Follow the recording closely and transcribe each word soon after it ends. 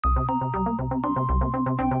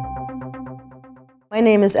My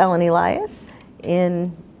name is Elias.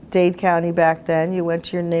 In Dade County back then, you went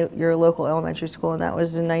to your local elementary school, and that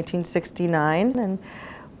was in 1969. And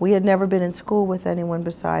we had never been in school with anyone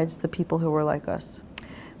besides the people who were like us.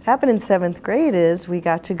 What happened in 7th grade is we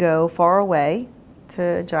got to go far away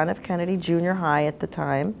to John F. Kennedy Junior High at the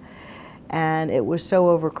time, and it was so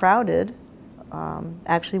overcrowded.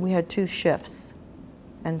 Actually, we had 2 shifts,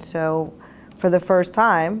 and so for the first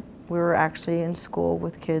time, we were actually in school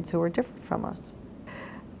with kids who were different from us.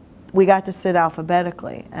 We got to sit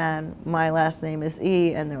alphabetically, and my last name is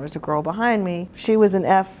E, and there was a girl behind me. She was an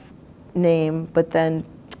F name, but then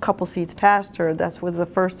a couple seats past her, that was the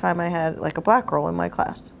first time I had like a black girl in my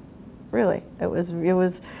class. Really, it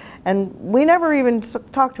was, and we never even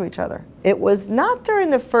talked to each other. It was not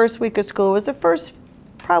during the first week of school, it was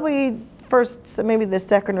the maybe the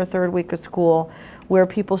second or third week of school where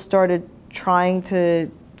people started trying to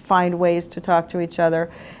find ways to talk to each other.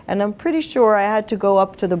 And I'm pretty sure I had to go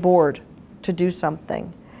up to the board to do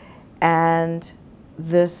something. And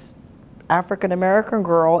this African-American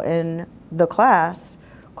girl in the class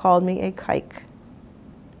called me a kike.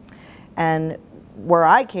 And where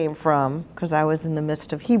I came from, because I was in the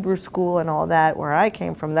midst of Hebrew school and all that, where I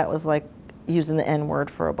came from, that was like using the N-word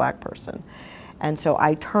for a black person. And so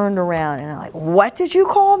I turned around and I'm like, what did you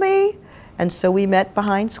call me? And so we met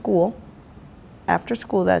behind school, after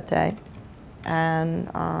school that day, and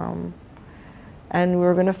we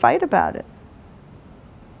were going to fight about it.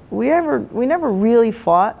 We never really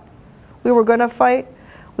fought. We were going to fight.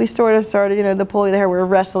 We sort of started, you know, the pulling the hair, we were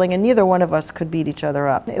wrestling, and neither one of us could beat each other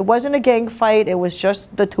up. It wasn't a gang fight, it was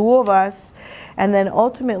just the 2 of us. And then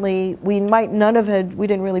ultimately, we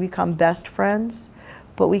didn't really become best friends,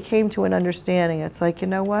 but we came to an understanding. It's like, you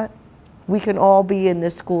know what? We can all be in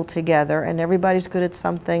this school together, and everybody's good at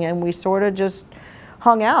something, and we sort of just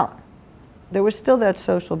hung out. There was still that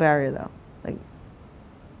social barrier, though. Like,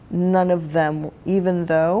 none of them, even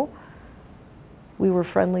though we were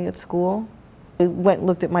friendly at school. I went and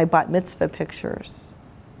looked at my bat mitzvah pictures.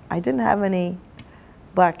 I didn't have any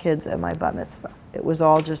black kids at my bat mitzvah. It was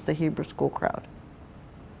all just the Hebrew school crowd.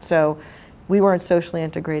 So we weren't socially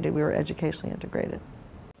integrated, we were educationally integrated.